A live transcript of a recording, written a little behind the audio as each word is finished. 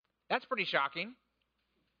That's pretty shocking.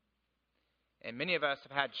 And many of us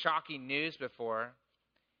have had shocking news before.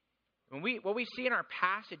 What we see in our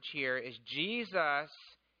passage here is Jesus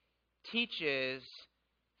teaches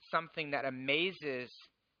something that amazes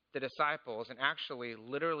the disciples and actually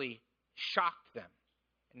literally shocked them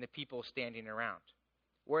and the people standing around.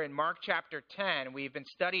 We're in Mark chapter 10. We've been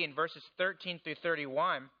studying verses 13 through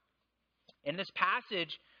 31. In this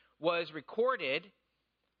passage was recorded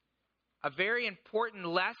a very important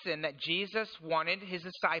lesson that Jesus wanted his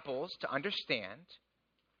disciples to understand.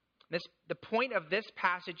 The point of this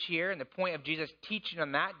passage here and the point of Jesus' teaching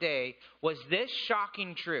on that day was this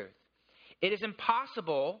shocking truth. It is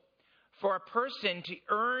impossible for a person to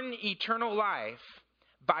earn eternal life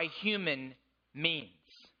by human means.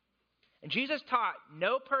 And Jesus taught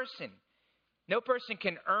no person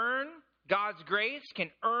can earn God's grace,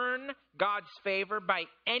 can earn God's favor by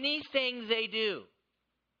anything they do,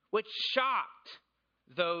 which shocked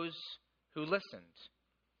those who listened.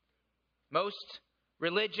 Most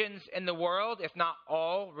religions in the world, if not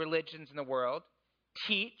all religions in the world,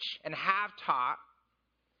 teach and have taught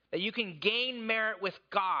that you can gain merit with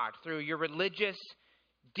God through your religious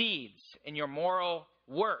deeds and your moral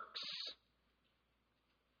works.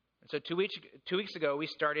 And so 2 weeks ago, we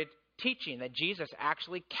started teaching that Jesus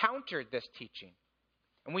actually countered this teaching.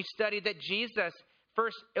 And we studied that Jesus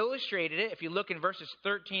first illustrated it. If you look in verses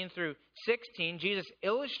 13 through 16, Jesus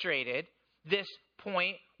illustrated this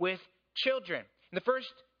point with children. And the first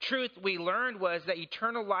truth we learned was that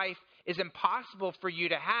eternal life is impossible for you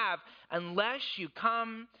to have unless you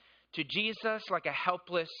come to Jesus like a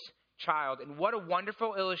helpless child. And what a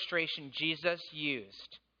wonderful illustration Jesus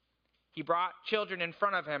used. He brought children in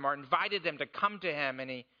front of him or invited them to come to him, and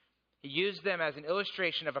he used them as an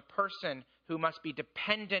illustration of a person who must be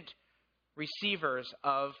dependent receivers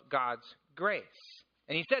of God's grace.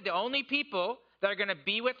 And he said the only people that are going to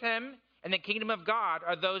be with him in the kingdom of God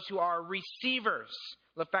are those who are receivers.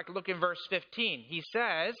 In fact, look in verse 15. He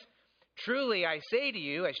says, "Truly I say to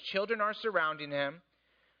you, as children are surrounding him,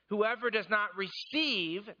 whoever does not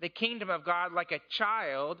receive the kingdom of God like a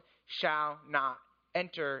child shall not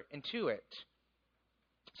enter into it."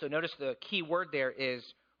 So notice the key word there is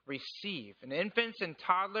receive. And infants and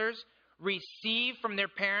toddlers receive from their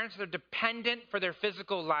parents. They're dependent for their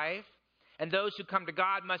physical life. And those who come to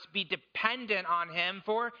God must be dependent on him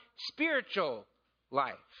for spiritual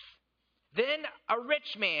life. Then a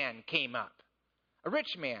rich man came up. A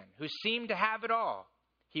rich man who seemed to have it all.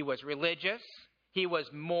 He was religious. He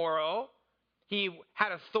was moral. He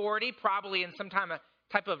had authority, probably in some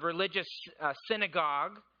type of religious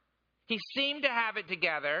synagogue. He seemed to have it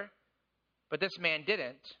together, but this man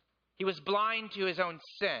didn't. He was blind to his own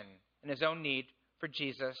sin and his own need for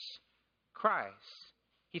Jesus Christ.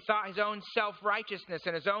 He thought his own self-righteousness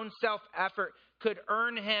and his own self-effort could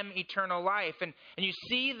earn him eternal life. And you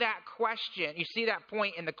see that question, you see that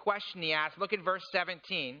point in the question he asked. Look at verse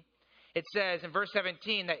 17. It says in verse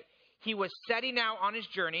 17 that he was setting out on his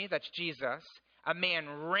journey, that's Jesus. A man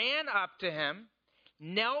ran up to him,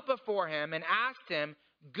 knelt before him, and asked him,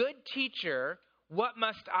 "Good teacher, what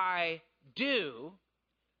must I do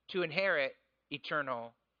to inherit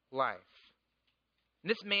eternal life?" And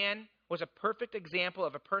this man was a perfect example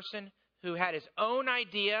of a person who had his own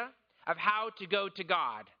idea of how to go to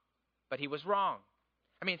God, but he was wrong.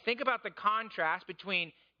 I mean, think about the contrast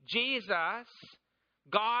between Jesus,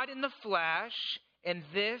 God in the flesh, and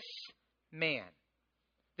this man.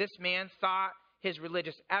 This man thought his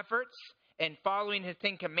religious efforts and following his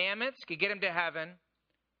 10 Commandments could get him to heaven,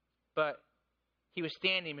 but he was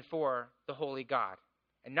standing before the holy God,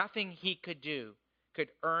 and nothing he could do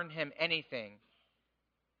could earn him anything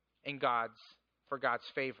for God's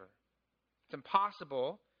favor. It's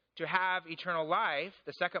impossible to have eternal life,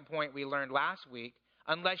 the second point we learned last week,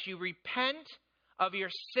 unless you repent of your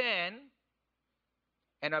sin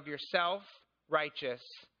and of your self-righteous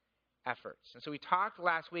efforts. And so we talked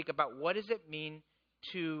last week about what does it mean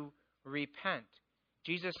to repent.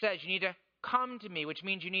 Jesus says you need to come to me, which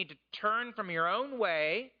means you need to turn from your own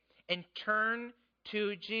way and turn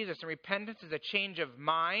to Jesus. And repentance is a change of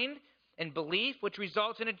mind and belief, which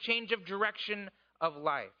results in a change of direction of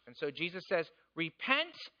life. And so Jesus says,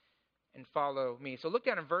 repent and follow me. So look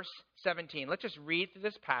down in verse 17. Let's just read through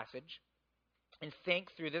this passage and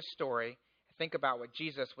think through this story. Think about what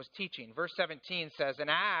Jesus was teaching. Verse 17 says,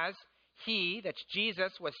 "And as he," that's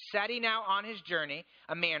Jesus, "was setting out on his journey,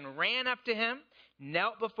 a man ran up to him,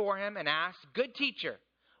 knelt before him, and asked, 'Good teacher,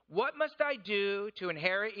 what must I do to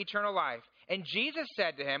inherit eternal life?' And Jesus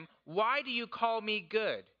said to him, 'Why do you call me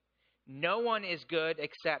good? No one is good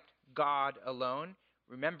except God alone.'"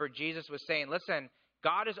 Remember, Jesus was saying, listen,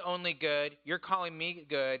 God is only good. You're calling me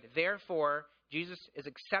good. Therefore, Jesus is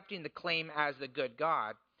accepting the claim as the good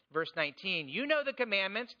God. Verse 19, you know the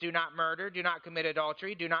commandments. Do not murder. Do not commit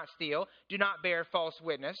adultery. Do not steal. Do not bear false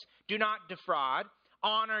witness. Do not defraud.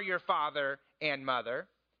 Honor your father and mother.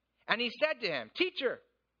 And he said to him, Teacher,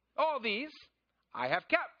 all these I have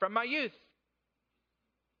kept from my youth.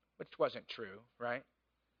 Which wasn't true, right?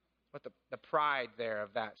 But the pride there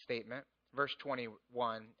of that statement. Verse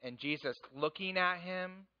 21, and Jesus, looking at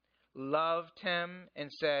him, loved him and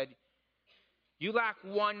said, you lack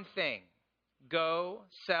one thing. Go,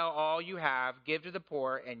 sell all you have, give to the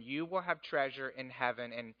poor, and you will have treasure in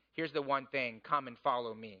heaven. And here's the one thing, come and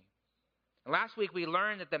follow me. And last week we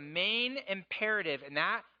learned that the main imperative in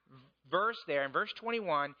that verse there, in verse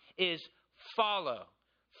 21, is follow.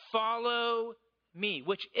 Follow me,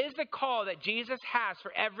 which is the call that Jesus has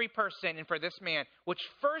for every person and for this man, which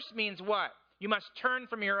first means what? You must turn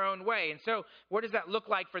from your own way. And so what does that look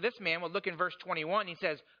like for this man? Well, look in verse 21. He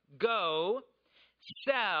says, go,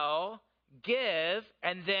 sell, give,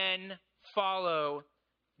 and then follow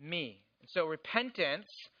me. And so repentance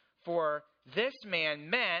for this man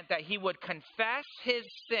meant that he would confess his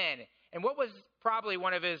sin. And what was probably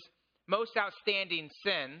one of his most outstanding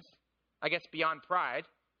sins, I guess beyond pride,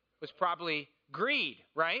 was probably greed,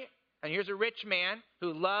 right? And here's a rich man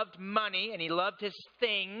who loved money and he loved his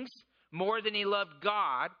things more than he loved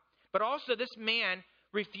God. But also this man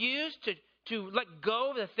refused to let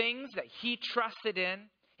go of the things that he trusted in,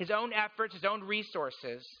 his own efforts, his own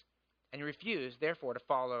resources, and he refused, therefore, to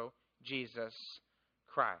follow Jesus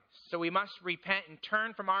Christ. So we must repent and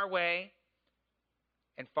turn from our way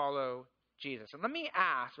and follow Jesus. And let me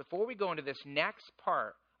ask, before we go into this next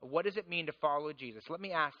part of what does it mean to follow Jesus, let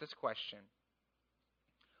me ask this question.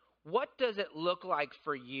 What does it look like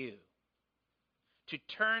for you to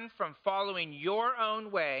turn from following your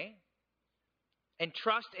own way and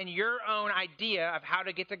trust in your own idea of how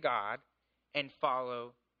to get to God and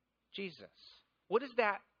follow Jesus? What does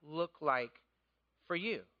that look like for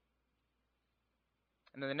you?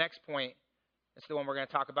 And then the next point is the one we're going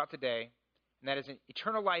to talk about today, and that is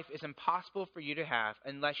eternal life is impossible for you to have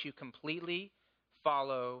unless you completely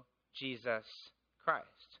follow Jesus Christ.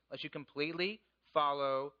 Unless you completely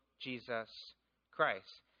follow Jesus Christ.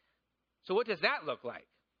 So what does that look like?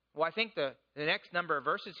 Well, I think the next number of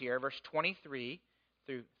verses here, verse 23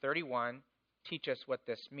 through 31, teach us what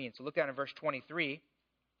this means. So look down in verse 23.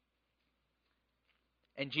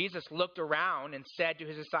 And Jesus looked around and said to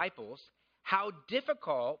his disciples, how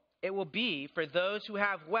difficult it will be for those who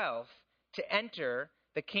have wealth to enter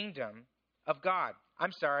the kingdom of God.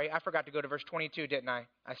 I'm sorry, I forgot to go to verse 22, didn't I?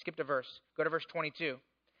 I skipped a verse. Go to verse 22.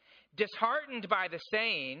 Disheartened by the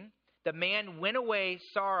saying, the man went away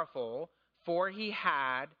sorrowful, for he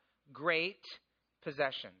had great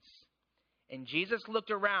possessions. And Jesus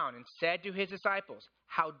looked around and said to his disciples,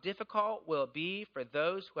 how difficult will it be for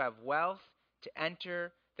those who have wealth to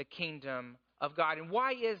enter the kingdom of God? And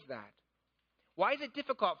why is that? Why is it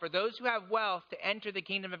difficult for those who have wealth to enter the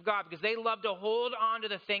kingdom of God? Because they love to hold on to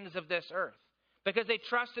the things of this earth. Because they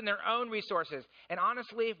trust in their own resources. And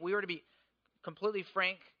honestly, if we were to be completely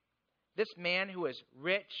frank, this man who was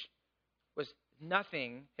rich was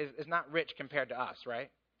nothing, is not rich compared to us, right?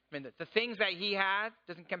 I mean, the things that he had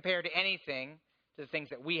doesn't compare to anything to the things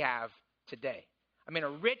that we have today. I mean, a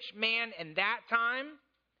rich man in that time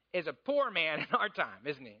is a poor man in our time,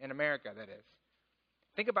 isn't he? In America, that is.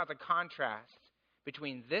 Think about the contrast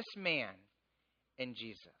between this man and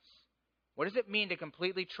Jesus. What does it mean to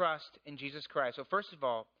completely trust in Jesus Christ? Well, first of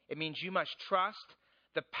all, it means you must trust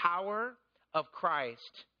the power of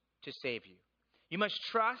Christ to save you. You must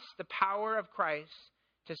trust the power of Christ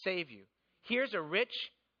to save you. Here's a rich,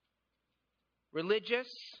 religious,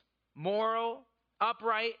 moral,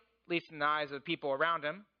 upright, at least in the eyes of the people around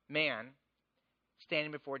him, man,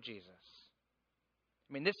 standing before Jesus.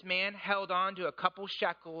 I mean, this man held on to a couple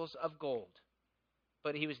shekels of gold,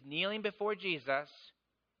 but he was kneeling before Jesus,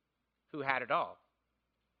 who had it all.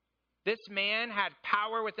 This man had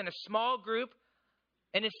power within a small group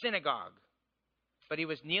in his synagogue, but he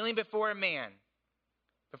was kneeling before a man,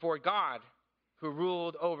 before God, who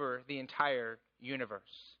ruled over the entire universe.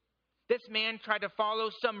 This man tried to follow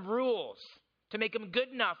some rules to make him good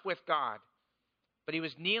enough with God, but he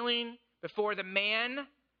was kneeling before the man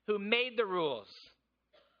who made the rules.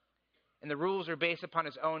 And the rules are based upon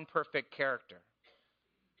his own perfect character.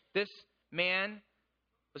 This man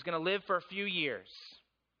was going to live for a few years.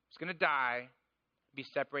 He was going to die, be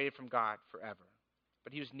separated from God forever.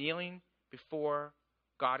 But he was kneeling before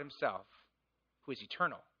God himself, who is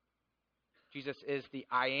eternal. Jesus is the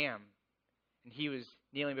I am. And he was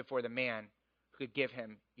kneeling before the man who could give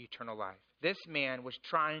him eternal life. This man was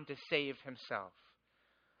trying to save himself.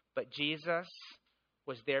 But Jesus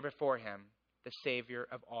was there before him, the Savior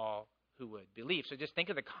of all who would believe. So just think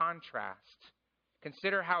of the contrast.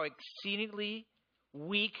 Consider how exceedingly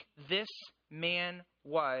weak this man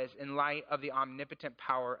was in light of the omnipotent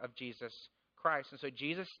power of Jesus Christ. And so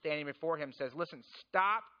Jesus, standing before him, says, listen,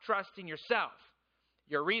 stop trusting yourself,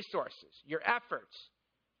 your resources, your efforts.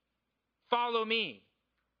 Follow me.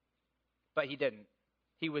 But he didn't.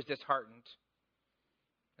 He was disheartened.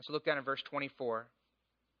 And so look down in verse 24.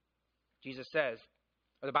 Jesus says,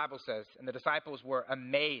 or the Bible says, and the disciples were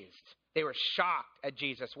amazed. They were shocked at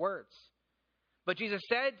Jesus' words. But Jesus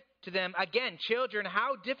said to them, again, children,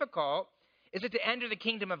 how difficult is it to enter the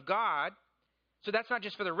kingdom of God? So that's not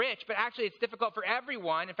just for the rich, but actually it's difficult for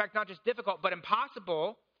everyone. In fact, not just difficult, but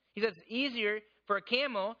impossible. He says it's easier for a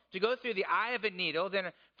camel to go through the eye of a needle than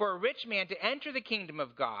for a rich man to enter the kingdom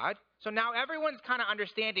of God. So now everyone's kind of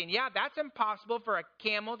understanding, yeah, that's impossible for a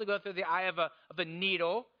camel to go through the eye of a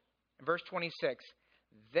needle. In verse 26,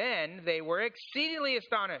 then they were exceedingly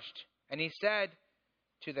astonished. And he said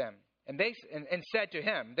to them, they said to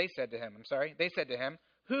him,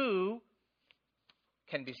 who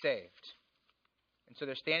can be saved? And so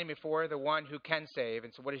they're standing before the one who can save.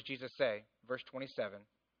 And so what does Jesus say? Verse 27.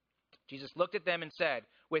 Jesus looked at them and said,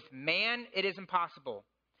 with man it is impossible,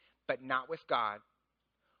 but not with God.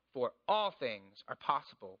 For all things are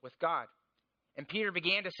possible with God. And Peter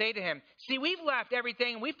began to say to him, see, we've left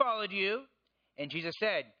everything and we followed you. And Jesus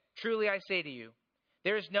said, truly I say to you,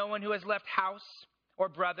 there is no one who has left house or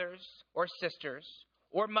brothers or sisters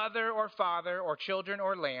or mother or father or children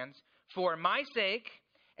or lands for my sake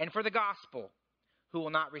and for the gospel, who will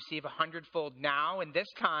not receive 100-fold now in this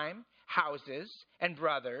time, houses and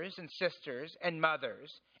brothers and sisters and mothers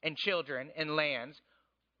and children and lands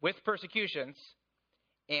with persecutions,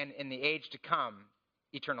 and in the age to come,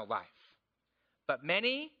 eternal life. But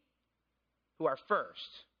many who are first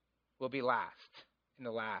will be last, and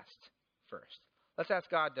the last first. Let's ask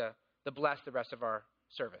God to bless the rest of our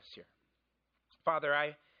service here. Father,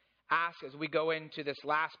 I ask as we go into this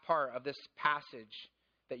last part of this passage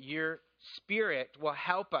that your Spirit will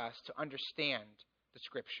help us to understand the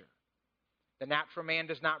Scripture. The natural man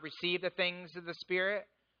does not receive the things of the Spirit,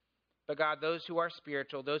 but God, those who are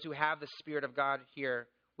spiritual, those who have the Spirit of God here,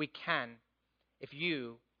 we can, if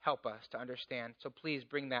you help us to understand. So please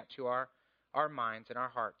bring that to our minds and our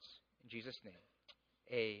hearts. In Jesus' name,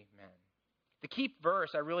 amen. The key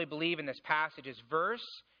verse I really believe in this passage is verse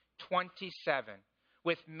 27.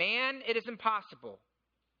 With man it is impossible,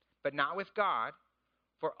 but not with God,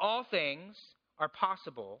 for all things are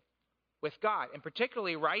possible with God. And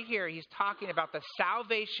particularly right here, he's talking about the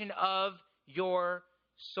salvation of your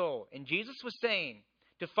soul. And Jesus was saying,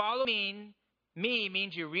 to follow me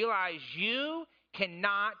means you realize you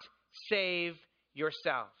cannot save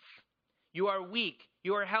yourself. You are weak.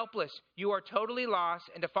 You are helpless. You are totally lost.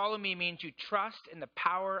 And to follow me means you trust in the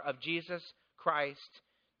power of Jesus Christ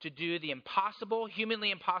to do the impossible,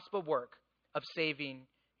 humanly impossible work of saving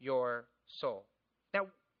your soul. Now,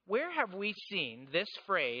 where have we seen this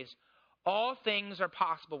phrase, all things are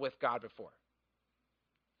possible with God, before?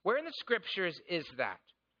 Where in the Scriptures is that?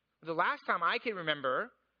 The last time I can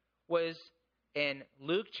remember was in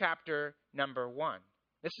Luke chapter number 1.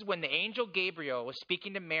 This is when the angel Gabriel was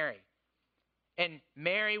speaking to Mary. And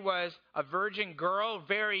Mary was a virgin girl,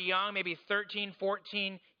 very young, maybe 13,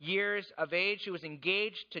 14 years of age. She was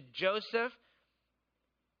engaged to Joseph.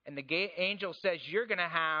 And the angel says, you're going to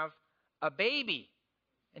have a baby.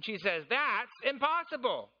 And she says, that's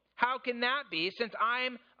impossible. How can that be, since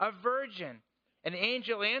I'm a virgin? And the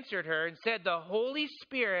angel answered her and said, the Holy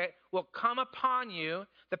Spirit will come upon you.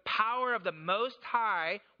 The power of the Most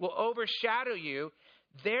High will overshadow you.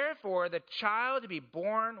 Therefore, the child to be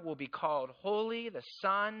born will be called Holy, the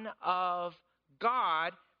Son of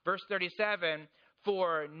God. Verse 37,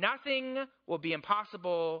 for nothing will be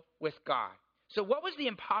impossible with God. So what was the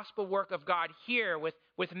impossible work of God here with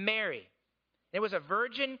Mary? It was a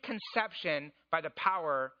virgin conception by the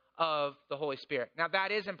power of the Holy Spirit. Now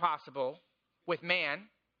that is impossible with man,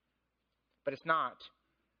 but it's not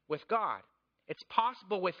with God. It's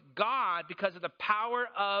possible with God because of the power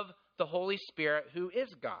of the Holy Spirit, who is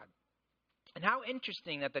God. And how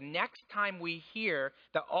interesting that the next time we hear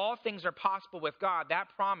that all things are possible with God, that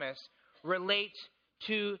promise relates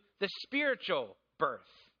to the spiritual birth.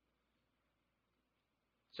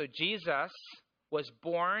 So Jesus was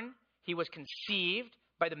born, he was conceived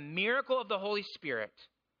by the miracle of the Holy Spirit,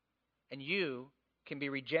 and you can be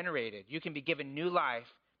regenerated. You can be given new life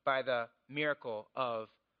by the miracle of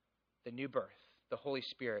the new birth, the Holy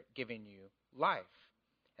Spirit giving you life.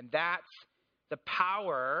 And that's the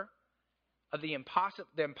power of the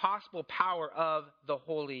impossible power of the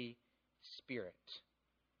Holy Spirit.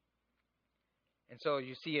 And so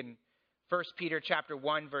you see in 1 Peter chapter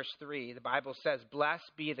 1, verse 3, the Bible says,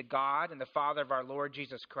 "Blessed be the God and the Father of our Lord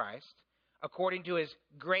Jesus Christ. According to his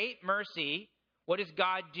great mercy," what does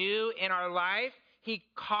God do in our life? He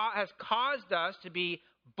has caused us to be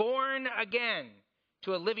born again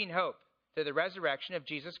to a living hope through the resurrection of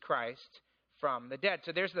Jesus Christ from the dead.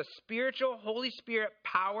 So there's the spiritual Holy Spirit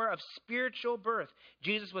power of spiritual birth.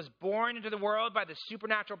 Jesus was born into the world by the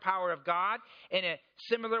supernatural power of God. In a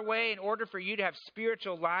similar way, in order for you to have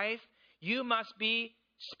spiritual life, you must be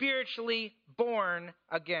spiritually born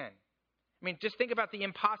again. I mean, just think about the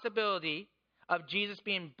impossibility of Jesus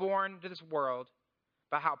being born to this world,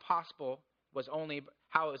 but how it was only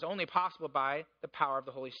possible by the power of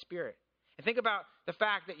the Holy Spirit. And think about the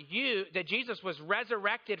fact that Jesus was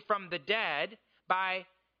resurrected from the dead by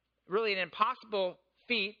really an impossible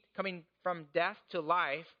feat, coming from death to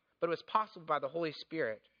life, but it was possible by the Holy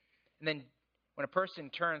Spirit. And then when a person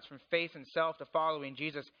turns from faith and self to following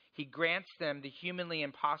Jesus, he grants them the humanly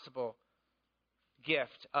impossible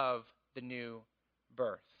gift of the new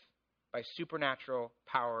birth by supernatural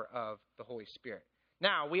power of the Holy Spirit.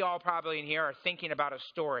 Now, we all probably in here are thinking about a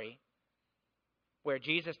story where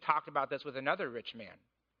Jesus talked about this with another rich man.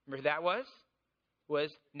 Remember who that was?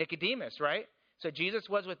 Was Nicodemus, right? So Jesus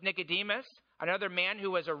was with Nicodemus, another man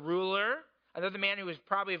who was a ruler, another man who was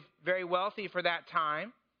probably very wealthy for that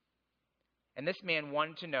time. And this man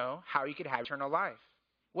wanted to know how he could have eternal life.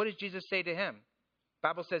 What does Jesus say to him? The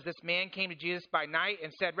Bible says this man came to Jesus by night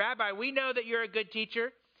and said, "Rabbi, we know that you're a good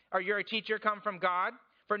teacher, or you're a teacher come from God,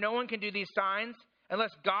 for no one can do these signs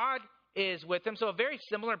unless God is with him." So a very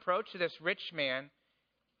similar approach to this rich man.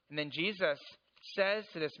 And then Jesus says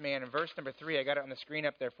to this man in verse number 3, I got it on the screen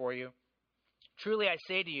up there for you. "Truly I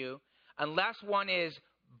say to you, unless one is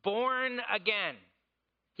born again,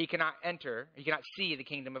 he cannot see the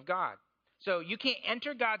kingdom of God." So you can't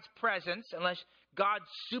enter God's presence unless God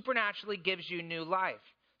supernaturally gives you new life.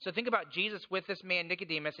 So think about Jesus with this man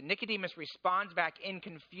Nicodemus, and Nicodemus responds back in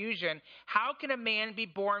confusion. How can a man be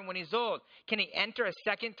born when he's old? Can he enter a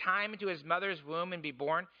second time into his mother's womb and be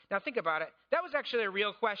born? Now think about it. That was actually a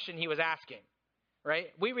real question he was asking,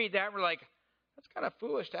 right? We read that and we're like, that's kind of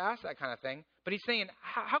foolish to ask that kind of thing. But he's saying,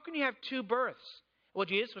 how can you have two births? Well,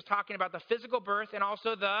 Jesus was talking about the physical birth and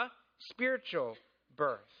also the spiritual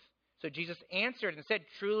birth. So Jesus answered and said,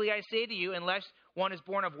 "Truly I say to you, unless one is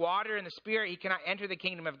born of water and the Spirit, he cannot enter the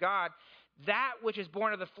kingdom of God. That which is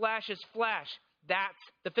born of the flesh is flesh."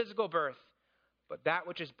 That's the physical birth. "But that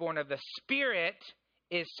which is born of the Spirit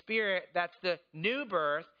is spirit." That's the new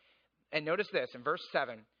birth. And notice this in verse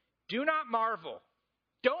 7. "Do not marvel.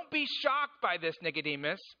 Don't be shocked by this,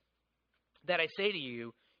 Nicodemus, that I say to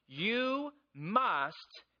you, you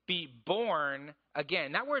must be born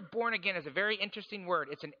again." That word born again is a very interesting word.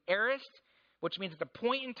 It's an aorist, which means it's a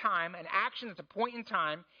point in time, an action that's a point in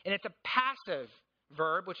time, and it's a passive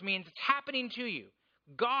verb, which means it's happening to you.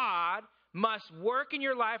 God must work in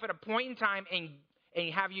your life at a point in time and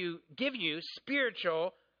give you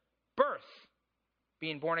spiritual birth.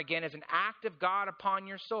 Being born again is an act of God upon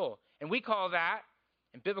your soul. And we call that,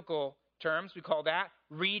 in biblical terms, we call that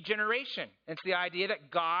regeneration. It's the idea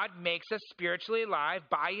that God makes us spiritually alive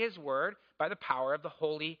by his word, by the power of the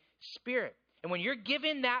Holy Spirit. And when you're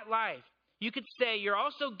given that life, you could say you're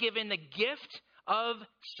also given the gift of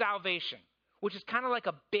salvation, which is kind of like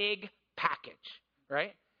a big package,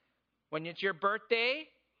 right? When it's your birthday,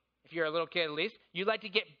 if you're a little kid at least, you like to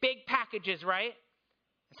get big packages, right?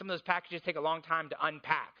 And some of those packages take a long time to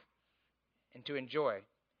unpack and to enjoy.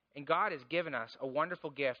 And God has given us a wonderful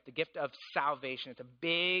gift, the gift of salvation. It's a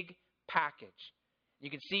big package. You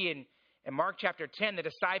can see in Mark chapter 10, the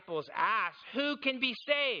disciples asked, who can be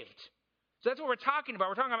saved? So that's what we're talking about.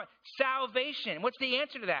 We're talking about salvation. What's the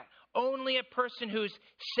answer to that? Only a person who's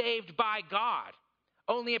saved by God.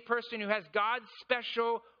 Only a person who has God's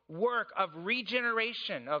special work of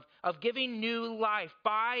regeneration, of giving new life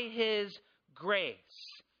by his grace.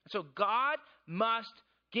 So God must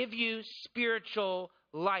give you spiritual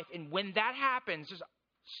life. And when that happens, there's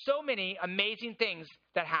so many amazing things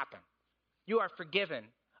that happen. You are forgiven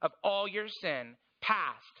of all your sin,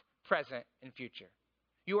 past, present, and future.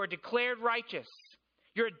 You are declared righteous.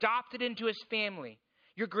 You're adopted into his family.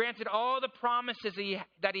 You're granted all the promises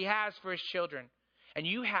that he has for his children. And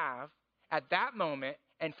you have, at that moment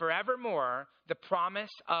and forevermore, the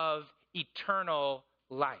promise of eternal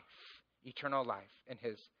life. Eternal life in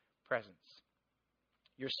his presence.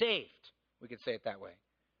 You're saved. We could say it that way.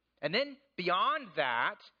 And then beyond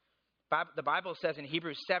that, the Bible says in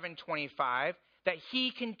Hebrews 7:25 that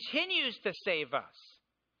he continues to save us.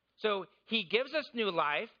 So he gives us new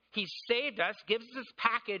life. He saved us, gives us this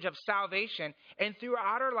package of salvation. And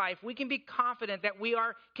throughout our life, we can be confident that we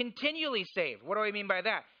are continually saved. What do I mean by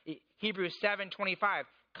that? Hebrews 7:25.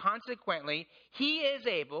 Consequently, he is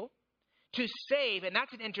able to save. And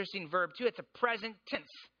that's an interesting verb too. It's a present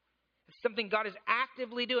tense. It's something God is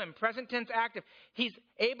actively doing. Present tense active. He's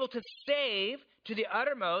able to save to the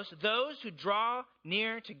uttermost those who draw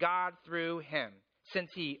near to God through him, since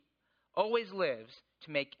he always lives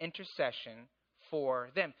to make intercession for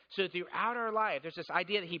them. So throughout our life, there's this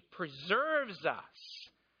idea that he preserves us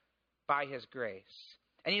by his grace.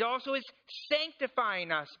 And he also is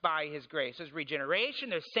sanctifying us by his grace. There's regeneration,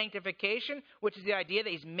 there's sanctification, which is the idea that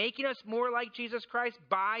he's making us more like Jesus Christ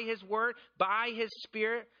by his word, by his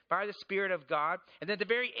spirit, by the Spirit of God. And then at the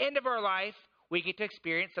very end of our life, we get to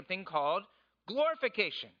experience something called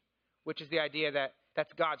glorification, which is the idea that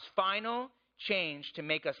that's God's final change to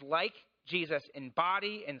make us like Jesus in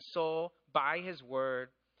body and soul by his word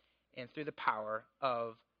and through the power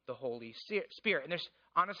of the Holy Spirit. And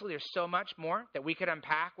there's so much more that we could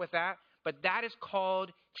unpack with that, but that is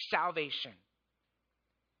called salvation.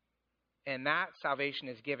 And that salvation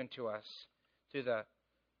is given to us through the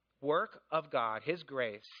work of God, his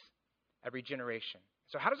grace, at regeneration.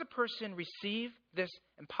 So how does a person receive this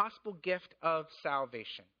impossible gift of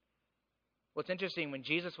salvation? Well, it's interesting, when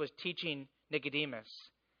Jesus was teaching Nicodemus,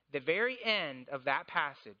 the very end of that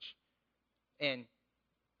passage in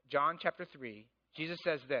John chapter 3, Jesus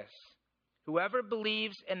says this: whoever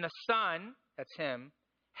believes in the Son, that's him,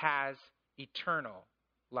 has eternal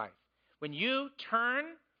life. When you turn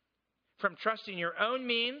from trusting your own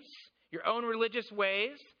means, your own religious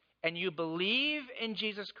ways, and you believe in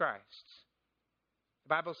Jesus Christ, the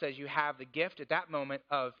Bible says you have the gift at that moment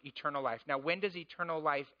of eternal life. Now, when does eternal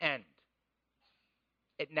life end?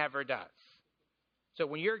 It never does. So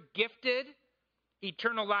when you're gifted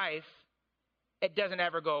eternal life, it doesn't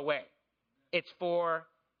ever go away. It's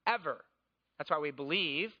forever. That's why we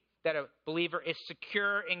believe that a believer is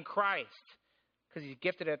secure in Christ, because he's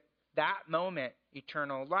gifted at that moment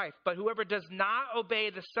eternal life. But whoever does not obey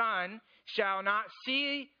the Son shall not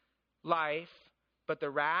see life, but the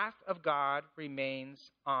wrath of God remains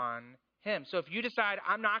on him. So if you decide,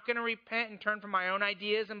 I'm not going to repent and turn from my own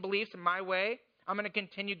ideas and beliefs and my way, I'm going to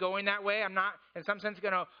continue going that way, I'm not, in some sense,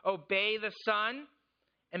 going to obey the Son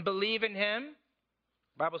and believe in him,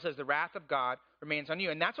 the Bible says the wrath of God remains on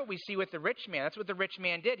you. And that's what we see with the rich man. That's what the rich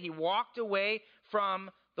man did. He walked away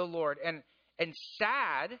from the Lord. And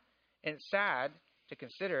sad to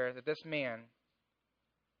consider that this man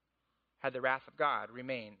had the wrath of God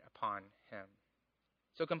remain upon him.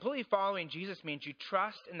 So completely following Jesus means you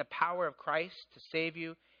trust in the power of Christ to save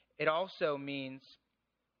you. It also means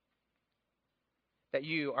that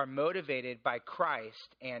you are motivated by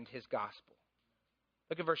Christ and his gospel.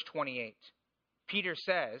 Look at verse 28. Peter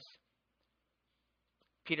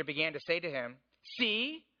began to say to him,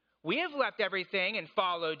 see, we have left everything and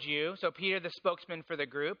followed you. So Peter, the spokesman for the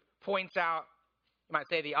group, points out, you might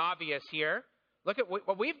say, the obvious here. Look at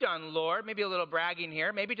what we've done, Lord. Maybe a little bragging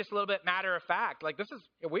here. Maybe just a little bit matter of fact. Like,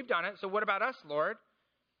 we've done it. So what about us, Lord?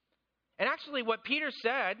 And actually what Peter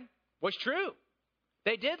said was true.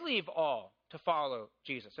 They did leave all to follow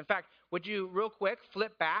Jesus. In fact, would you real quick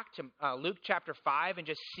flip back to Luke chapter 5 and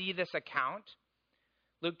just see this account?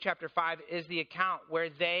 Luke chapter 5 is the account where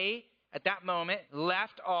they, at that moment,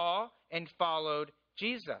 left all and followed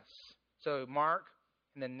Jesus. So Mark,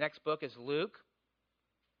 and then the next book is Luke.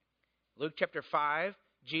 Luke chapter 5,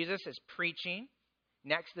 Jesus is preaching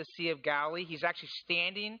next to the Sea of Galilee. He's actually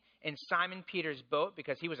standing in Simon Peter's boat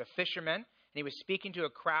because he was a fisherman, and he was speaking to a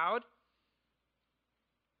crowd.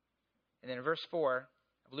 And then in verse 4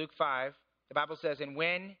 of Luke 5, the Bible says, and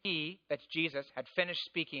when he, that's Jesus, had finished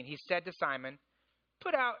speaking, he said to Simon,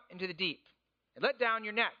 put out into the deep and let down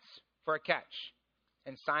your nets for a catch.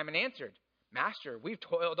 And Simon answered, Master, we've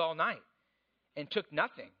toiled all night and took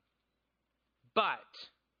nothing. But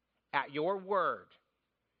at your word,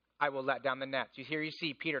 I will let down the nets. Here you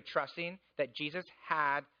see Peter trusting that Jesus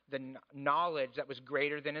had the knowledge that was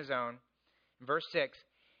greater than his own. In verse 6,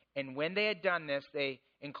 and when they had done this, they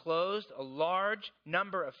enclosed a large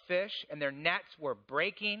number of fish, and their nets were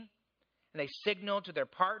breaking. And they signaled to their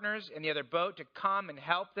partners in the other boat to come and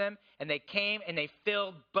help them. And they came and they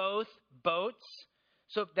filled both boats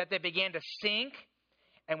so that they began to sink.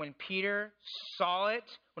 And when Peter saw it,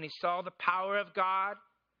 when he saw the power of God,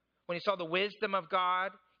 when he saw the wisdom of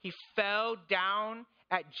God, he fell down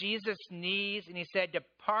at Jesus' knees and he said,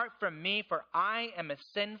 depart from me, for I am a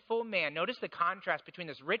sinful man. Notice the contrast between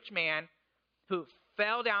this rich man who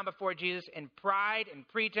fell down before Jesus in pride and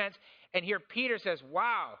pretense. And here Peter says,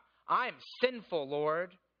 wow, I am sinful,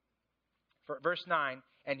 Lord. Verse 9,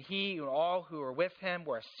 and he and all who were with him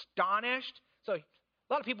were astonished. So a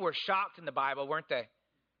lot of people were shocked in the Bible, weren't they?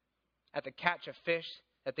 At the catch of fish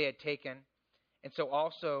that they had taken. And so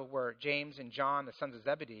also were James and John, the sons of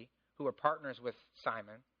Zebedee, who were partners with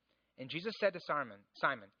Simon. And Jesus said to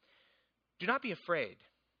Simon, do not be afraid.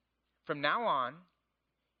 From now on,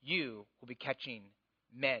 you will be catching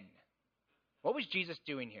men. What was Jesus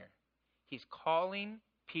doing here? He's calling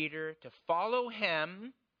Peter to follow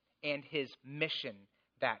him and his mission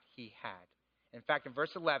that he had. In fact, in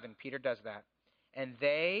verse 11, Peter does that. And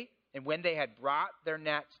when they had brought their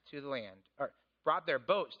nets to the land, or brought their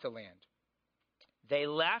boats to land, they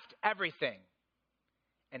left everything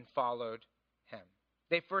and followed him.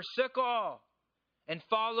 They forsook all and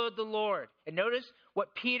followed the Lord. And notice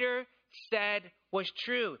what Peter said was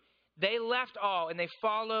true. They left all and they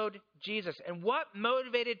followed Jesus. And what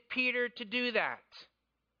motivated Peter to do that?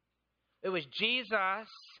 It was Jesus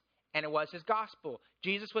and it was his gospel.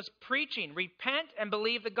 Jesus was preaching, repent and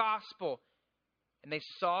believe the gospel. And they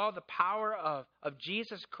saw the power of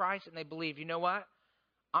Jesus Christ and they believed, you know what?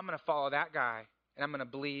 I'm going to follow that guy and I'm going to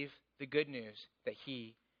believe the good news that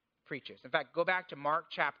he preaches. In fact, go back to Mark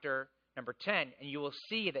chapter number 10 and you will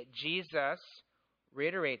see that Jesus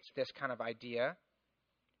reiterates this kind of idea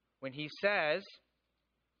when he says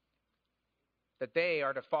that they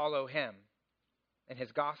are to follow him and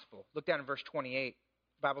his gospel. Look down in verse 28.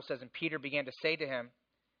 The Bible says, and Peter began to say to him,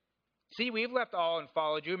 see, we've left all and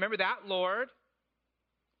followed you. Remember that, Lord?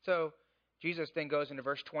 So Jesus then goes into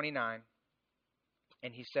verse 29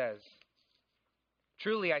 and he says,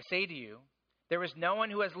 truly I say to you, there is no one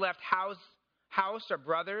who has left house or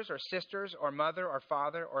brothers or sisters or mother or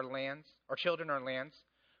father or lands or children or lands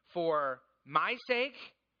for my sake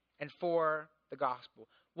and for the gospel.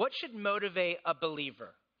 What should motivate a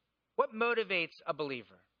believer? What motivates a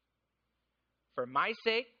believer? For my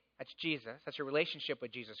sake, that's Jesus. That's your relationship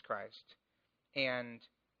with Jesus Christ. And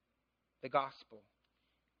the gospel.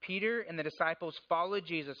 Peter and the disciples followed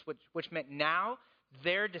Jesus, which meant now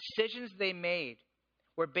their decisions they made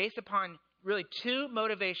were based upon really two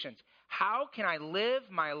motivations. How can I live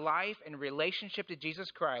my life in relationship to Jesus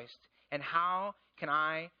Christ? And how can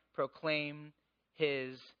I proclaim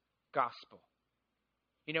his gospel?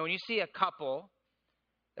 You know, when you see a couple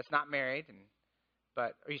that's not married,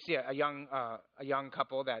 or you see a young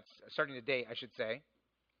couple that's starting to date, I should say,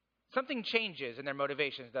 something changes in their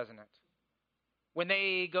motivations, doesn't it? When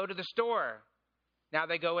they go to the store, now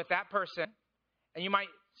they go with that person, and you might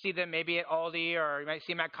see them maybe at Aldi or you might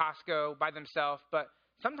see them at Costco by themselves, but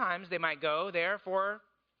sometimes they might go there for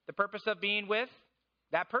the purpose of being with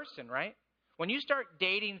that person, right? When you start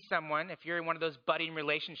dating someone, if you're in one of those budding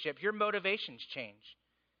relationships, your motivations change.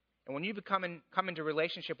 And when you come into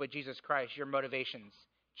relationship with Jesus Christ, your motivations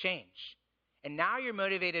change. And now you're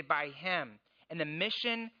motivated by him and the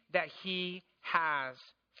mission that he has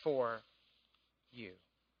for you.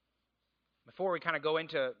 Before we kind of go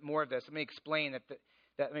into more of this, let me explain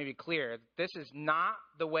that may be clear. This is not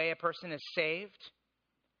the way a person is saved.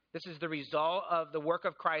 This is the result of the work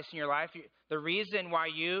of Christ in your life. The reason why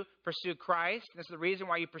you pursue Christ, this is the reason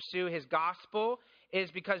why you pursue his gospel,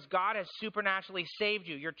 is because God has supernaturally saved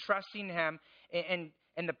you. You're trusting him, and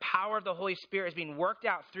the power of the Holy Spirit is being worked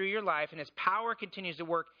out through your life, and his power continues to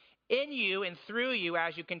work in you and through you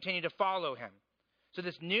as you continue to follow him. So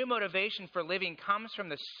this new motivation for living comes from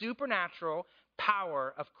the supernatural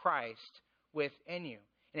power of Christ within you.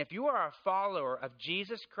 And if you are a follower of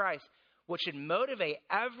Jesus Christ, what should motivate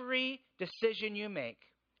every decision you make,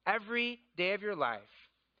 every day of your life,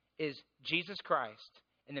 is Jesus Christ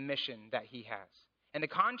and the mission that he has. And the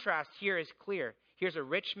contrast here is clear. Here's a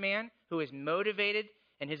rich man who is motivated,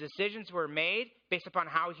 and his decisions were made based upon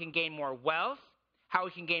how he can gain more wealth, how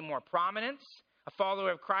he can gain more prominence. A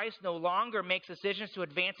follower of Christ no longer makes decisions to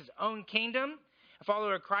advance his own kingdom. A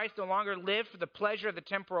follower of Christ no longer lives for the pleasure of the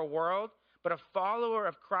temporal world, but a follower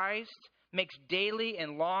of Christ makes daily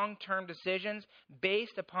and long-term decisions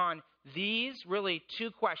based upon these really two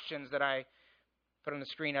questions that I put on the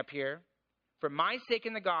screen up here. For my sake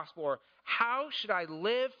in the gospel, or how should I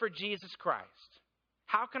live for Jesus Christ?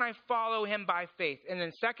 How can I follow him by faith? And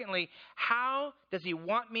then secondly, how does he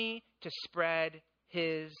want me to spread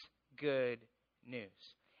his good news?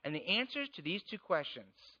 And the answers to these two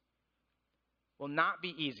questions will not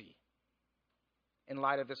be easy in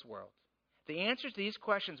light of this world. The answers to these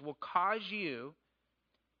questions will cause you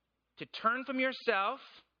to turn from yourself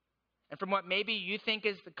and from what maybe you think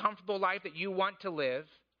is the comfortable life that you want to live,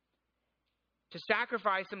 to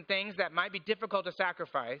sacrifice some things that might be difficult to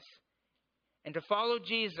sacrifice, and to follow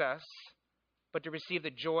Jesus, but to receive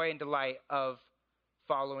the joy and delight of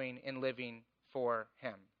following and living for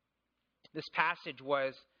him. This passage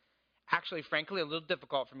was actually, frankly, a little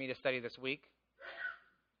difficult for me to study this week.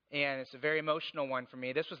 And it's a very emotional one for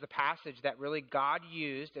me. This was the passage that really God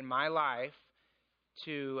used in my life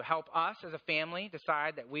to help us as a family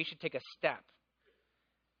decide that we should take a step.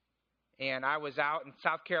 And I was out in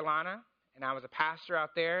South Carolina, and I was a pastor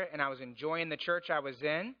out there, and I was enjoying the church I was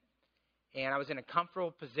in. And I was in a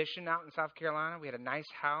comfortable position out in South Carolina. We had a nice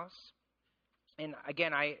house. And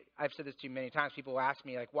again, I've said this to you many times. People ask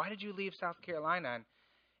me, like, why did you leave South Carolina?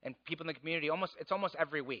 And people in the community, it's almost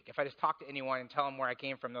every week. If I just talk to anyone and tell them where I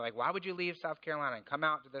came from, they're like, why would you leave South Carolina and come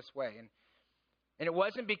out to this way? And it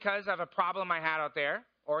wasn't because of a problem I had out there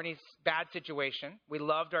or any bad situation. We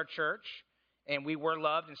loved our church, and we were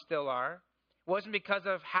loved and still are. It wasn't because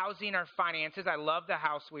of housing or finances. I loved the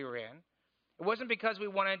house we were in. It wasn't because we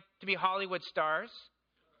wanted to be Hollywood stars,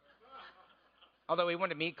 although we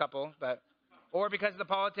wanted to meet a couple, or because of the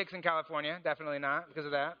politics in California. Definitely not because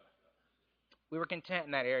of that. We were content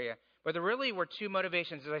in that area. But there really were two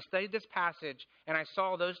motivations. As I studied this passage and I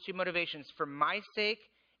saw those two motivations for my sake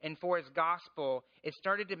and for his gospel, it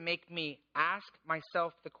started to make me ask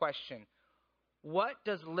myself the question, what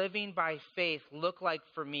does living by faith look like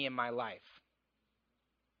for me in my life?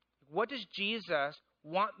 What does Jesus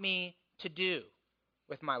want me to do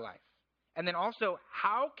with my life? And then also,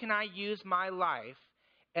 how can I use my life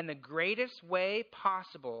in the greatest way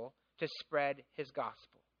possible to spread his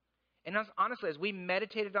gospel? And honestly, as we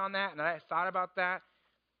meditated on that and I thought about that,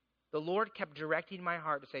 the Lord kept directing my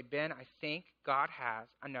heart to say, Ben, I think God has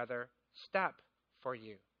another step for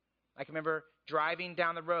you. I can remember driving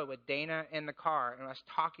down the road with Dana in the car and us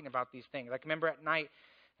talking about these things. I can remember at night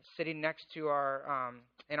sitting next to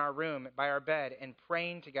in our room by our bed and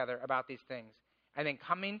praying together about these things. And then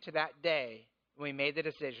coming to that day when we made the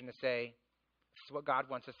decision to say, this is what God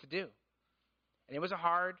wants us to do. And it was a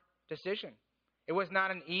hard decision. It was not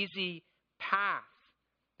an easy path.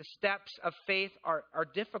 The steps of faith are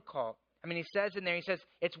difficult. I mean, he says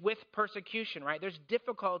it's with persecution, right? There's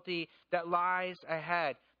difficulty that lies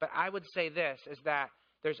ahead. But I would say this, is that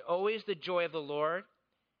there's always the joy of the Lord.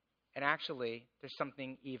 And actually, there's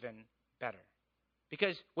something even better.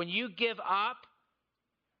 Because when you give up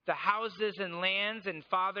the houses and lands and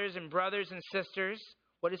fathers and brothers and sisters,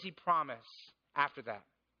 what does he promise after that?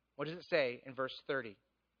 What does it say in verse 30?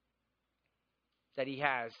 That he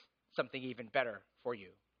has something even better for you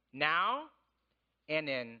now and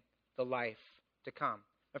in the life to come.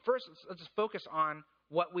 But first, let's just focus on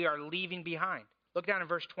what we are leaving behind. Look down in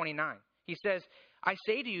verse 29. He says, I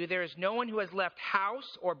say to you, there is no one who has left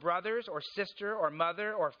house or brothers or sister or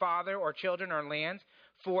mother or father or children or lands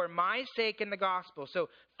for my sake in the gospel. So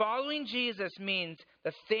following Jesus means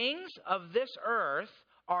the things of this earth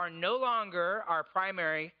are no longer our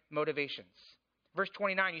primary motivations. Verse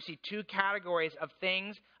 29, you see two categories of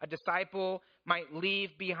things a disciple might leave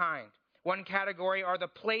behind. One category are the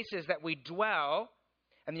places that we dwell,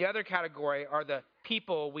 and the other category are the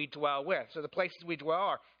people we dwell with. So the places we dwell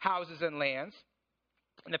are houses and lands.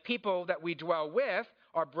 And the people that we dwell with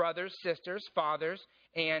are brothers, sisters, fathers,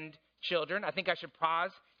 and children. I think I should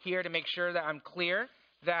pause here to make sure that I'm clear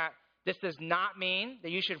that this does not mean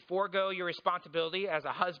that you should forego your responsibility as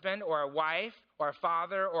a husband or a wife or a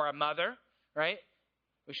father or a mother, right?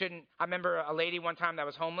 We shouldn't. I remember a lady one time that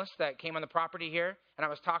was homeless that came on the property here, and I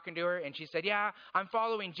was talking to her, and she said, yeah, I'm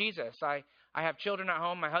following Jesus. I have children at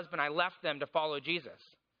home. My husband, I left them to follow Jesus.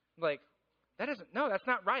 I'm like, that's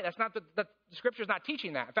not right. That's not the scripture's not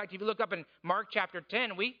teaching that. In fact, if you look up in Mark chapter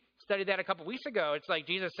 10, we studied that a couple weeks ago. It's like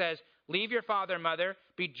Jesus says, leave your father and mother,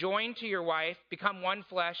 be joined to your wife, become one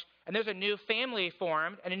flesh, and there's a new family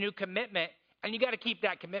formed and a new commitment, and you got to keep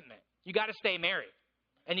that commitment. You got to stay married,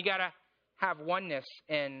 and you got to have oneness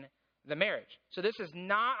in the marriage. So this is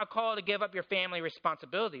not a call to give up your family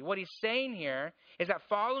responsibility. What he's saying here is that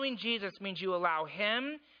following Jesus means you allow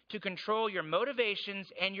him to control your motivations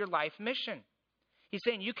and your life mission. He's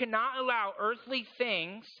saying you cannot allow earthly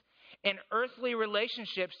things and earthly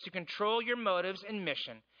relationships to control your motives and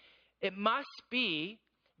mission. It must be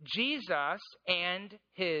Jesus and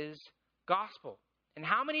his gospel. And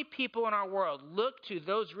how many people in our world look to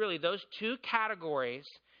those two categories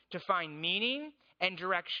to find meaning and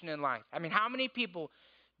direction in life? I mean, how many people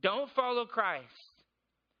don't follow Christ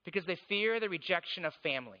because they fear the rejection of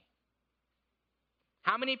family?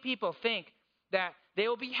 How many people think that they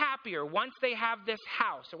will be happier once they have this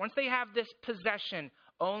house or once they have this possession,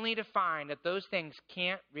 only to find that those things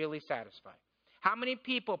can't really satisfy? How many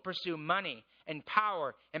people pursue money and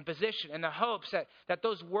power and position in the hopes that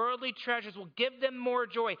those worldly treasures will give them more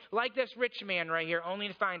joy, like this rich man right here, only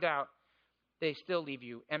to find out they still leave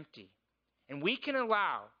you empty? And we can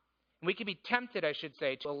be tempted, I should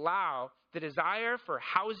say, to allow the desire for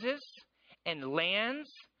houses and lands,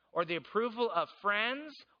 or the approval of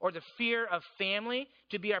friends, or the fear of family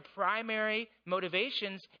to be our primary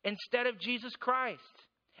motivations instead of Jesus Christ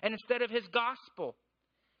and instead of his gospel.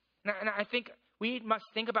 And I think we must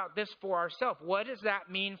think about this for ourselves. What does that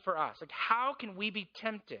mean for us? Like, how can we be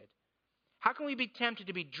tempted? How can we be tempted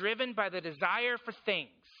to be driven by the desire for things?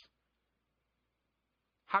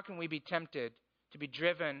 How can we be tempted to be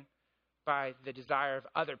driven by the desire of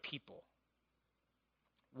other people?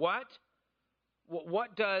 What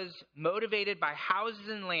does motivated by houses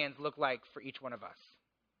and lands look like for each one of us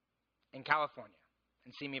in California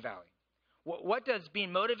and Simi Valley? What does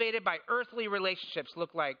being motivated by earthly relationships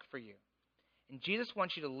look like for you? And Jesus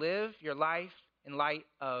wants you to live your life in light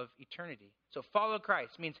of eternity. So follow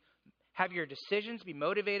Christ means have your decisions be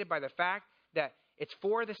motivated by the fact that it's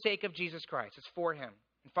for the sake of Jesus Christ. It's for him.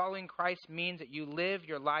 And following Christ means that you live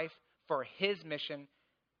your life for his mission,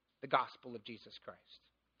 the gospel of Jesus Christ.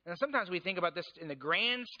 And sometimes we think about this in the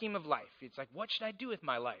grand scheme of life. It's like, what should I do with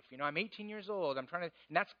my life? You know, I'm 18 years old. And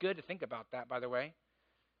that's good to think about that, by the way.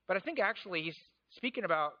 But I think actually he's speaking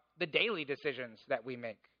about the daily decisions that we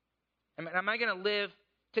make. I mean, am I going to live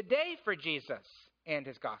today for Jesus and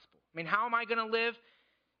his gospel? I mean, how am I going to live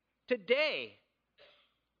today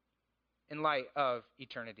in light of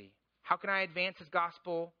eternity? How can I advance his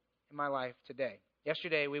gospel in my life today?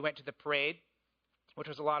 Yesterday, we went to the parade, which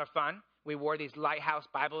was a lot of fun. We wore these Lighthouse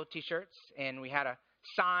Bible t-shirts, and we had a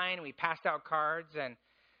sign. We passed out cards.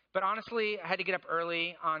 But honestly, I had to get up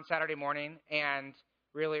early on Saturday morning, and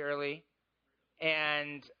really early.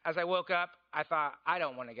 And as I woke up, I thought, I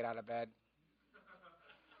don't want to get out of bed.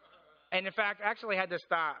 And in fact, I actually had this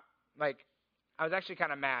thought, like, I was actually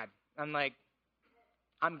kind of mad. I'm like,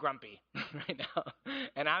 I'm grumpy right now.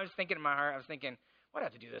 And I was thinking in my heart, what do I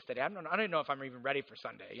have to do this today? I don't even know if I'm even ready for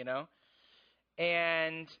Sunday, you know?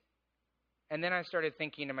 And then I started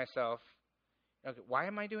thinking to myself, okay, why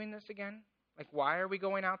am I doing this again? Like, why are we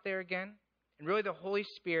going out there again? And really the Holy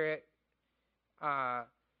Spirit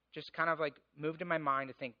just kind of like moved in my mind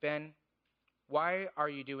to think, Ben, why are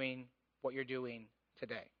you doing what you're doing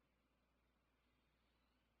today?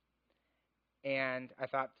 And I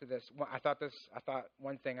thought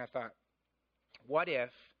one thing, what if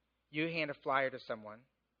you hand a flyer to someone?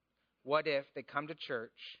 What if they come to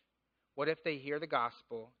church? What if they hear the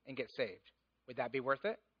gospel and get saved? Would that be worth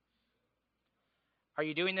it? Are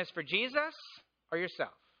you doing this for Jesus or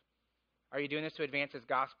yourself? Are you doing this to advance his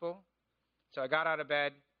gospel? So I got out of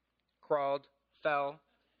bed, crawled, fell,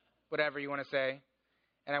 whatever you want to say.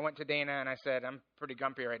 And I went to Dana and I said, I'm pretty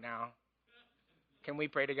grumpy right now. Can we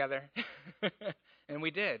pray together? And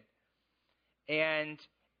we did. And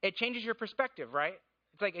it changes your perspective, right?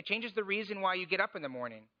 It's like it changes the reason why you get up in the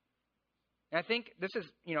morning. And I think this is,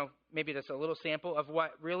 maybe that's a little sample of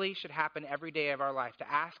what really should happen every day of our life,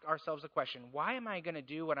 to ask ourselves the question, why am I going to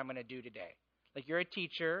do what I'm going to do today? Like you're a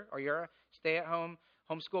teacher or you're a stay-at-home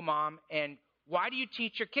homeschool mom, and why do you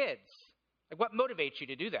teach your kids? Like what motivates you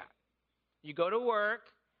to do that? You go to work.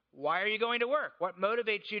 Why are you going to work? What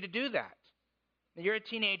motivates you to do that? You're a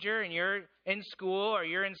teenager and you're in school or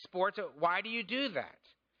you're in sports. Why do you do that?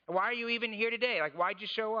 Why are you even here today? Like, why'd you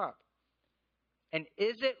show up? And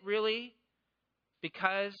is it really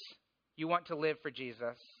because you want to live for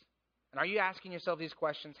Jesus? And are you asking yourself these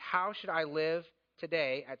questions? How should I live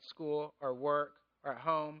today at school or work or at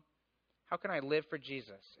home? How can I live for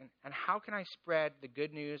Jesus? And how can I spread the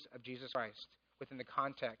good news of Jesus Christ within the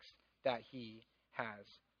context that he has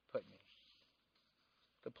put me?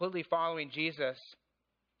 Completely following Jesus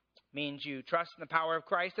means you trust in the power of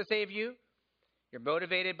Christ to save you. You're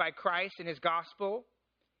motivated by Christ and his gospel,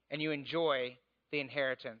 and you enjoy the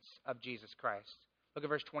inheritance of Jesus Christ. Look at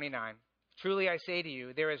verse 29. Truly I say to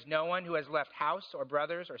you, there is no one who has left house or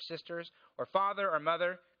brothers or sisters or father or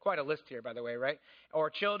mother, quite a list here, by the way, right?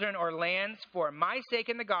 Or children or lands for my sake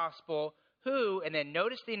in the gospel, who, and then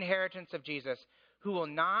notice the inheritance of Jesus, who will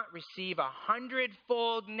not receive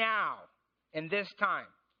 100-fold now in this time,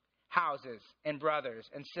 houses and brothers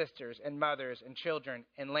and sisters and mothers and children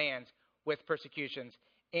and lands with persecutions,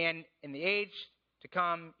 and in the age to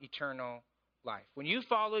come, eternal life. When you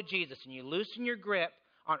follow Jesus and you loosen your grip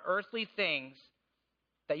on earthly things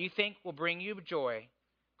that you think will bring you joy,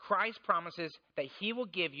 Christ promises that he will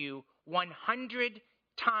give you 100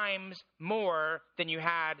 times more than you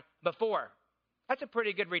had before. That's a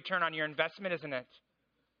pretty good return on your investment, isn't it?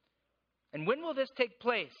 And when will this take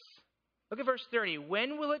place? Look at verse 30.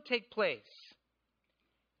 When will it take place?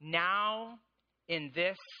 Now, in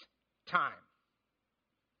this time.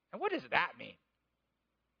 And what does that mean?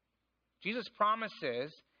 Jesus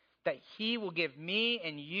promises that he will give me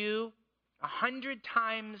and you 100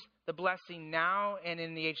 times the blessing now and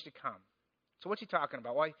in the age to come. So what's he talking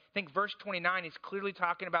about? Well, I think verse 29, he's clearly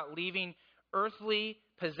talking about leaving earthly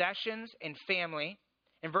possessions and family.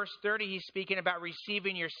 In verse 30, he's speaking about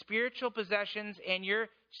receiving your spiritual possessions and your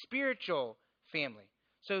spiritual family.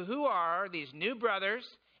 So who are these new brothers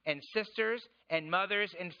and sisters and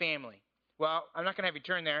mothers and family? Well, I'm not going to have you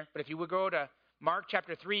turn there, but if you would go to Mark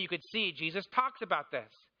chapter 3, you could see Jesus talks about this.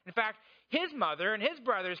 In fact, his mother and his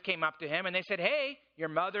brothers came up to him and they said, hey, your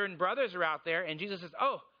mother and brothers are out there. And Jesus says,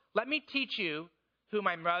 oh, let me teach you who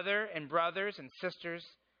my mother and brothers and sisters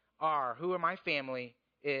are, who my family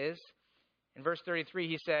is. In verse 33,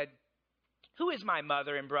 he said, who is my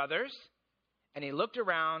mother and brothers? And he looked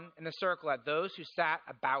around in the circle at those who sat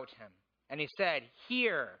about him. And he said,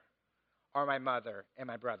 here are my mother and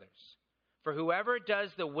my brothers. For whoever does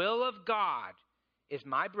the will of God is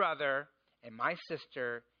my brother and my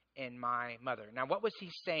sister and my mother. Now, what was he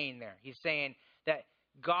saying there? He's saying that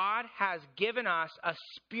God has given us a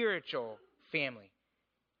spiritual family.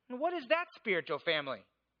 And what is that spiritual family?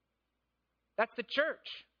 That's the church,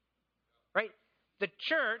 right? The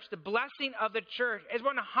church, the blessing of the church is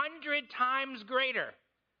 100 times greater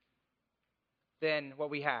than what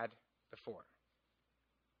we had before.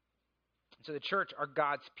 So the church are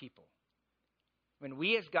God's people. When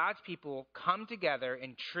we as God's people come together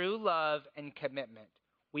in true love and commitment,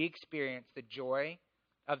 we experience the joy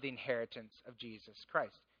of the inheritance of Jesus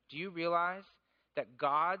Christ. Do you realize that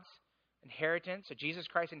God's inheritance, or Jesus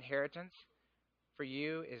Christ's inheritance for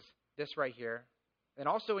you is this right here, and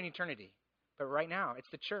also in eternity? But right now, it's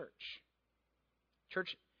the church.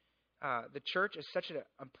 The church is such an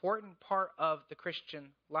important part of the Christian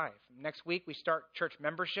life. Next week, we start church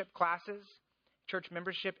membership classes. Church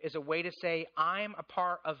membership is a way to say, I'm a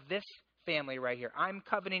part of this family right here. I'm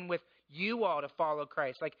covenanting with you all to follow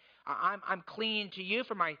Christ. Like, I'm clinging to you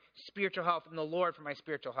for my spiritual health and the Lord for my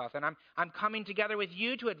spiritual health. And I'm coming together with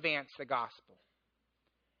you to advance the gospel.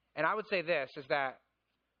 And I would say this, is that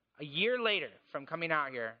a year later from coming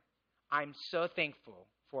out here, I'm so thankful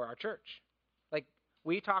for our church. Like,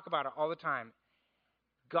 we talk about it all the time.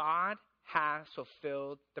 God has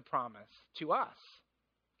fulfilled the promise to us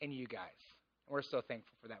and you guys. We're so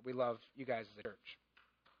thankful for that. We love you guys as a church.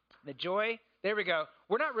 The joy, there we go.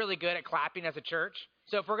 We're not really good at clapping as a church.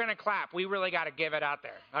 So if we're going to clap, we really got to give it out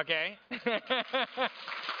there. Okay?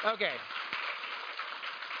 Okay.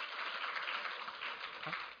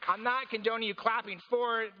 I'm not condoning you clapping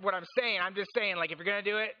for what I'm saying. I'm just saying, like, if you're going to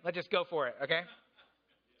do it, let's just go for it. Okay?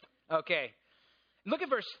 Okay. Look at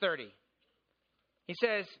verse 30. He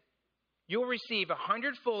says, you'll receive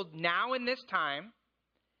 100-fold now in this time.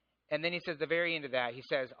 And then he says, the very end of that, he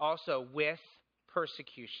says, also with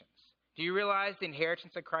persecutions. Do you realize the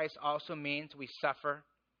inheritance of Christ also means we suffer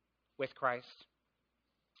with Christ?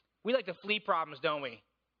 We like to flee problems, don't we?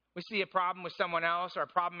 We see a problem with someone else or a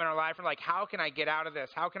problem in our life, and we're like, how can I get out of this?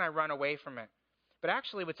 How can I run away from it? But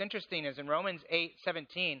actually, what's interesting is in Romans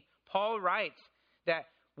 8:17, Paul writes that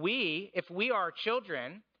if we are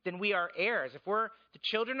children, then we are heirs. If we're the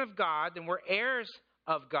children of God, then we're heirs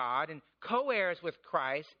of God and co-heirs with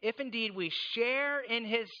Christ, if indeed we share in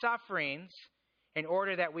his sufferings, in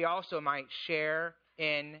order that we also might share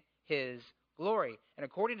in his glory. And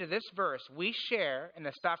according to this verse, we share in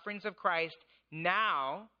the sufferings of Christ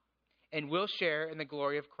now, and will share in the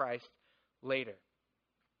glory of Christ later.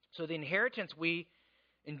 So the inheritance we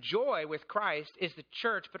enjoy with Christ is the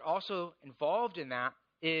church, but also involved in that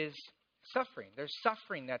is suffering. There's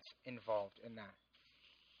suffering that's involved in that.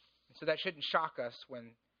 And so that shouldn't shock us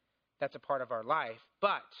when that's a part of our life.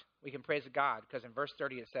 But we can praise God, because in verse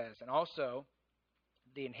 30 it says, and also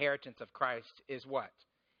the inheritance of Christ is what?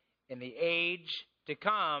 In the age to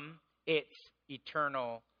come, it's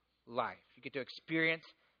eternal life. You get to experience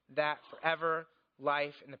that forever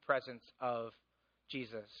life in the presence of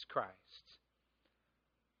Jesus Christ.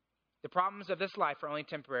 The problems of this life are only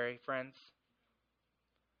temporary, friends.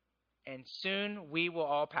 And soon we will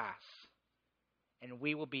all pass. And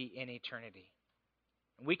we will be in eternity.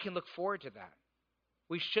 And we can look forward to that.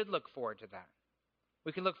 We should look forward to that.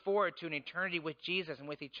 We can look forward to an eternity with Jesus and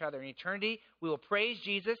with each other. In eternity, we will praise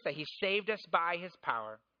Jesus that he saved us by his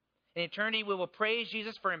power. In eternity, we will praise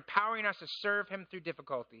Jesus for empowering us to serve him through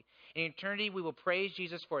difficulty. In eternity, we will praise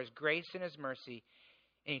Jesus for his grace and his mercy.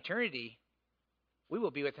 In eternity, we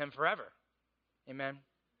will be with him forever. Amen.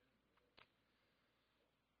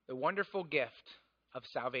 The wonderful gift of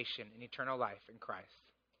salvation and eternal life in Christ.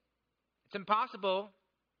 It's impossible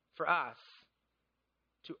for us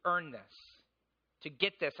to earn this, to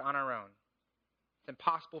get this on our own. It's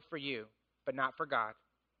impossible for you, but not for God.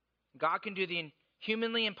 God can do the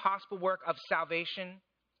humanly impossible work of salvation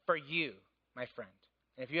for you, my friend.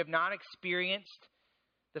 And if you have not experienced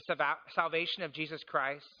the salvation of Jesus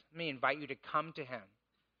Christ, let me invite you to come to him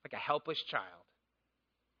like a helpless child.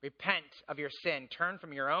 Repent of your sin. Turn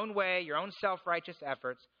from your own way, your own self-righteous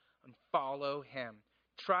efforts, and follow him.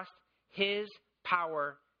 Trust his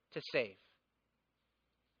power to save.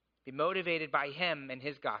 Be motivated by him and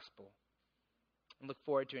his gospel, and look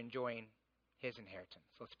forward to enjoying his inheritance.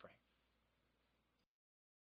 Let's pray.